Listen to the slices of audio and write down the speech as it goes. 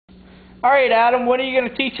Alright, Adam, what are you going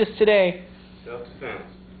to teach us today? Self-defense.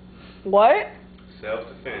 What?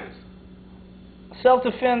 Self-defense.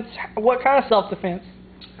 Self-defense? What kind of self-defense?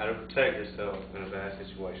 How to protect yourself in a bad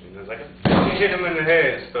situation. It's like you hit them in the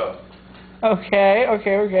head and stuff. Okay.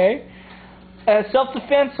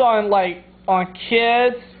 Self-defense on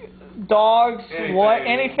kids, dogs, anything, what?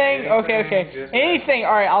 Anything? Okay. Anything.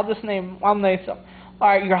 Alright, I'll name some.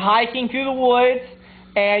 Alright, you're hiking through the woods,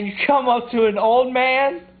 and you come up to an old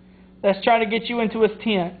man that's trying to get you into his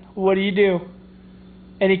tent. What do?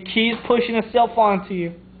 And he keeps pushing himself onto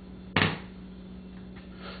you.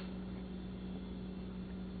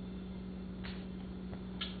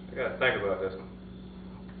 I gotta think about this one.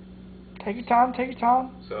 Take your time.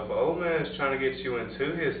 So if an old man is trying to get you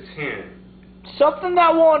into his tent, something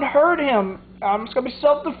that won't hurt him. It's gonna be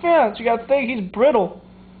self-defense. You gotta think he's brittle.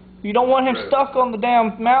 You don't want him stuck on the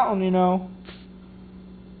damn mountain, you know.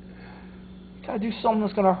 You gotta do something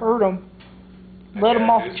that's gonna hurt him. Let him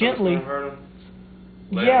off gently.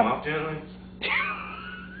 Let him off gently?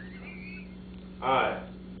 Alright.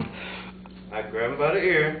 I grab him by the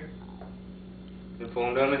ear and pull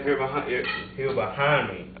him down the heel behind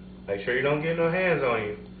me. Make sure you don't get no hands on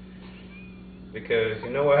you. Because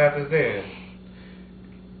you know what happens then.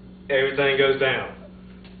 Everything goes down.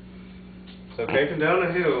 So take him down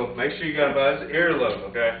the hill. Make sure you got him by his earlobe,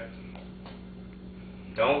 okay?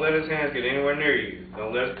 Don't let his hands get anywhere near you.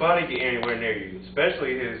 Don't let his body get anywhere near you.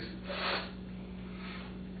 Especially his...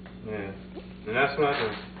 Yeah. And that's what I do.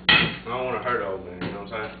 I don't want to hurt old man, you know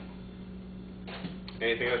what I'm saying?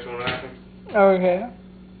 Anything else you want to ask me? Okay.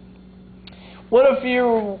 What if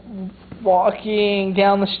you're walking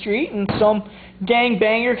down the street and some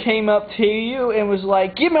gangbanger came up to you and was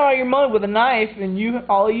like, "Give me all your money," with a knife, and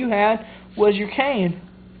all you had was your cane?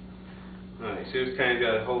 Alright, see this cane's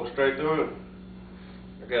got a hole straight through it?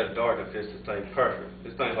 I got a dart that fits this thing perfect.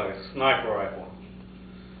 This thing's like a sniper rifle.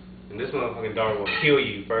 And this motherfucking dart will kill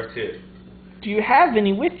you first hit. Do you have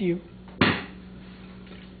any with you?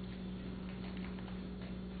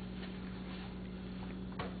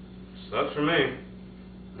 Sucks for me.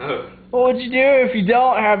 No. What would you do if you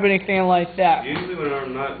don't have anything like that? Usually when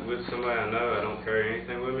I'm not with somebody I know, I don't carry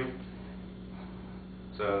anything with me.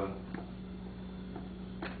 So,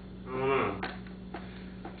 I don't know.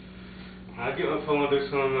 I get my phone and do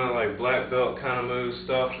some of my like black belt kind of move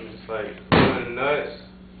stuff, and it's like one in the nuts,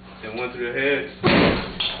 and one through the head.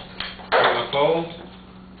 Grab my phone,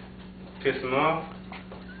 piss them off,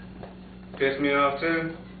 piss me off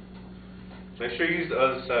too. Make sure you use the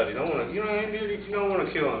other side. You don't want to, you don't want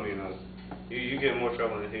to kill them, you know. You get more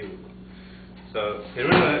trouble than he will. So hit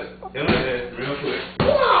him in the nuts, hit him in the head, real quick,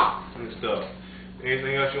 and stuff.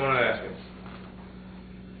 Anything else you want to ask me?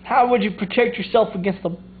 How would you protect yourself against a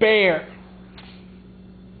bear?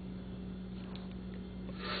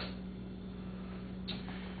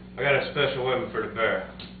 I got a special weapon for the bear.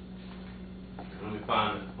 Let me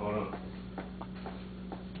find it. Hold on.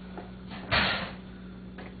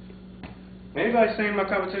 Anybody seen my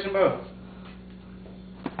competition bow?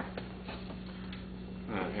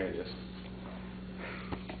 Alright, here it is.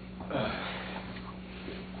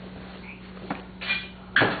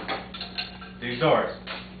 These darts.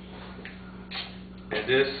 And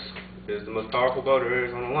this is the most powerful bow there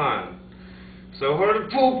is on the line. So hard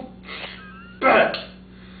to pull back.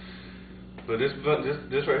 But this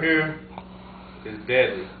right here is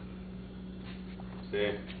deadly.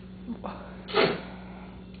 See?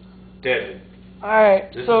 Deadly.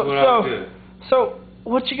 Alright, so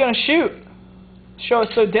what you gonna shoot? Show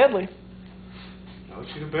it's so deadly. I'll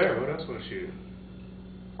shoot a bear. What else would I shoot?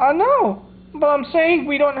 I know, but I'm saying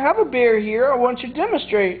we don't have a bear here. I want you to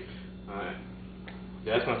demonstrate. Alright.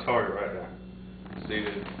 Yeah, that's my target right there. See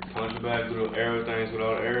the punch bag, little arrow things with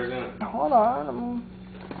all the arrows in it? Hold on.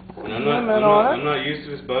 I'm not used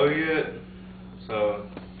to this bow yet, so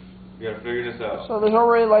you gotta figure this out. So there's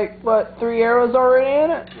already like, what, 3 arrows already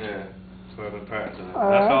in it? Yeah, so I've been practicing it. All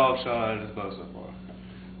That's right. all I've shot out of this bow so far.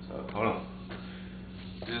 So, hold on.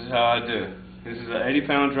 This is how I do. This is an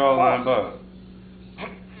 80-pound draw line bow.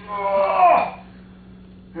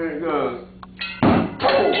 Here it goes.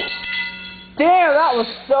 Damn, that was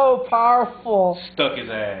so powerful. Stuck his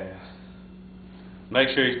ass. Make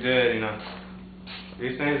sure he's dead, you know.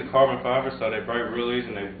 These things are carbon fiber, so they break real easy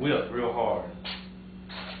and they whip real hard.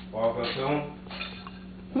 Walk up to him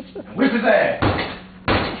and whip his ass.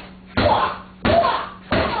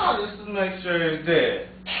 Just to make sure he's dead.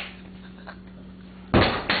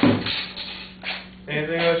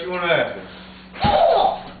 Anything else you want to ask me?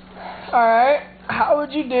 Alright, how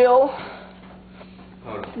would you deal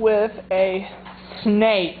with a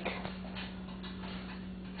snake?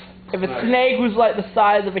 If a snake was like the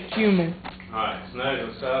size of a human. Alright, snake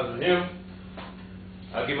the size of him.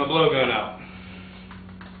 I'll get my blowgun out.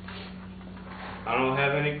 I don't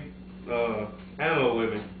have any ammo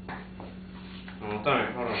with me. I don't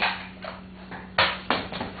think. Hold on.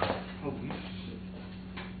 Oh,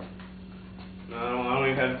 no, I don't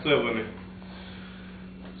even have the clip with me.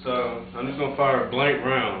 So, I'm just going to fire a blank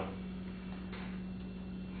round.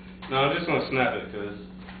 No, I'm just going to snap it because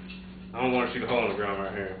I don't want to shoot a hole in the ground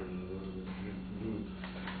right here.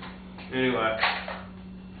 Anyway,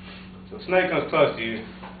 so a snake comes close to you.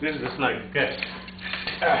 This is a snake, okay?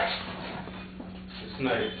 It's a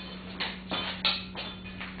snake.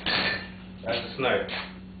 That's a snake.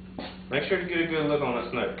 Make sure to get a good look on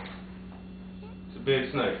that snake. It's a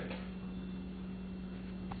big snake.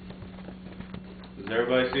 Does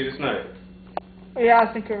everybody see the snake? Yeah,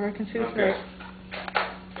 I think I can see the snake.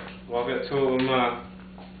 Walk up to it with my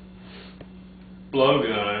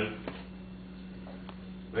blowgun.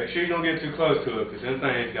 Make sure you don't get too close to it, because them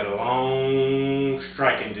things got a long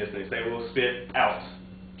striking distance. They will spit out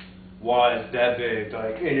wads that big,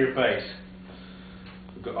 like in your face.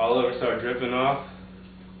 All of it start dripping off.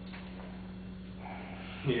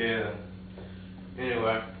 Yeah.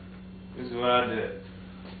 Anyway, this is what I did.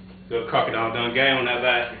 Little crocodile done game on that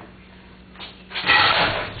vacuum.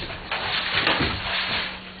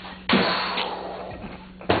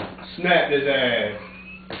 Snapped his ass.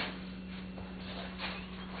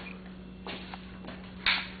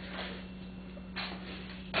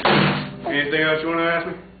 Anything else you want to ask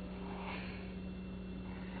me?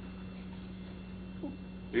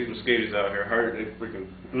 These mosquitoes out here hurt. They freaking.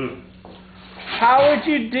 How would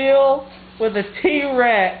you deal with a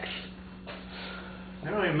T-Rex? They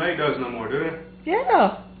don't even make those no more, do they?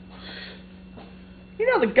 Yeah. You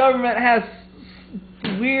know the government has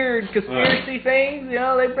weird conspiracy things. You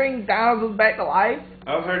know they bring thousands back to life.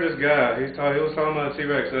 I've heard this guy. He was talking about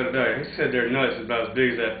T-Rex the other day. He said their nuts is about as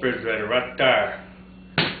big as that refrigerator right there.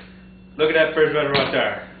 Look at that refrigerator right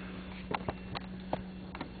there.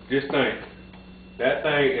 This thing. That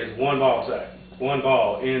thing is one ball sack. One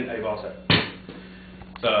ball in a ball sack.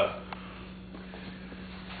 So,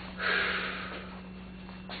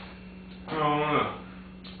 I don't know.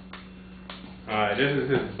 Alright, this is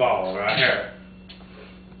his ball right here.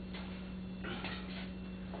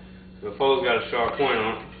 So the foal's got a sharp point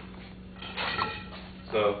on it.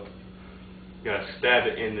 So, you gotta stab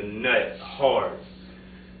it in the nut hard.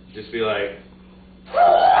 Just be like,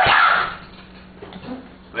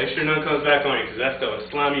 make sure none comes back on you, because that stuff is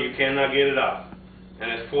slimy, you cannot get it off.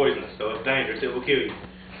 And it's poisonous, so it's dangerous, it will kill you.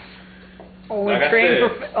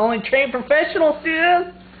 Only trained professionals do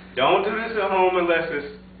this? Don't do this at home unless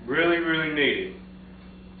it's really, really needed.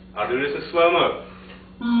 I'll do this in slow-mo.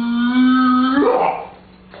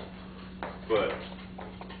 But,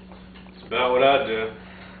 it's about what I do.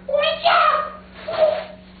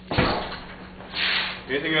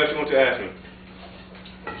 Anything else you want to ask me?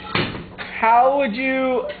 How would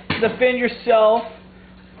you defend yourself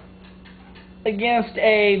against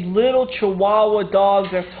a little Chihuahua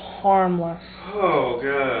dog that's harmless? Oh,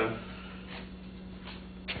 God.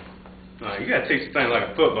 No, you gotta teach the thing like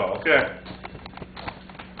a football, okay?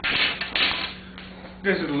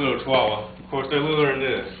 This is a little Chihuahua. Of course, they're littler than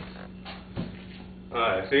this.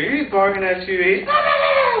 Alright, see, he's barking at you, he's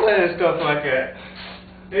and stuff like that.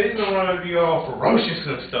 He's gonna run up to you all ferocious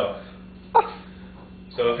and stuff.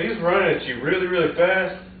 So if he's running at you really, really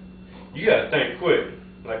fast, you gotta think quick,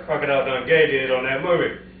 like Crocodile Dundee did on that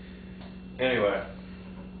movie. Anyway,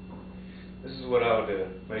 this is what I would do.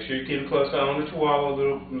 Make sure you keep a close eye on the Chihuahua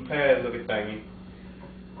little pad looking thingy.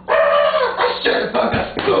 Shut the fuck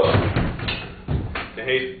up! And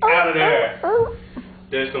he's out of there.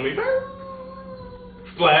 There's gonna be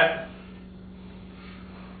flat.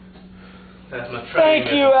 That's my training.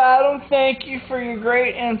 Thank you, Adam. Thank you for your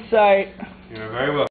great insight. You're very welcome.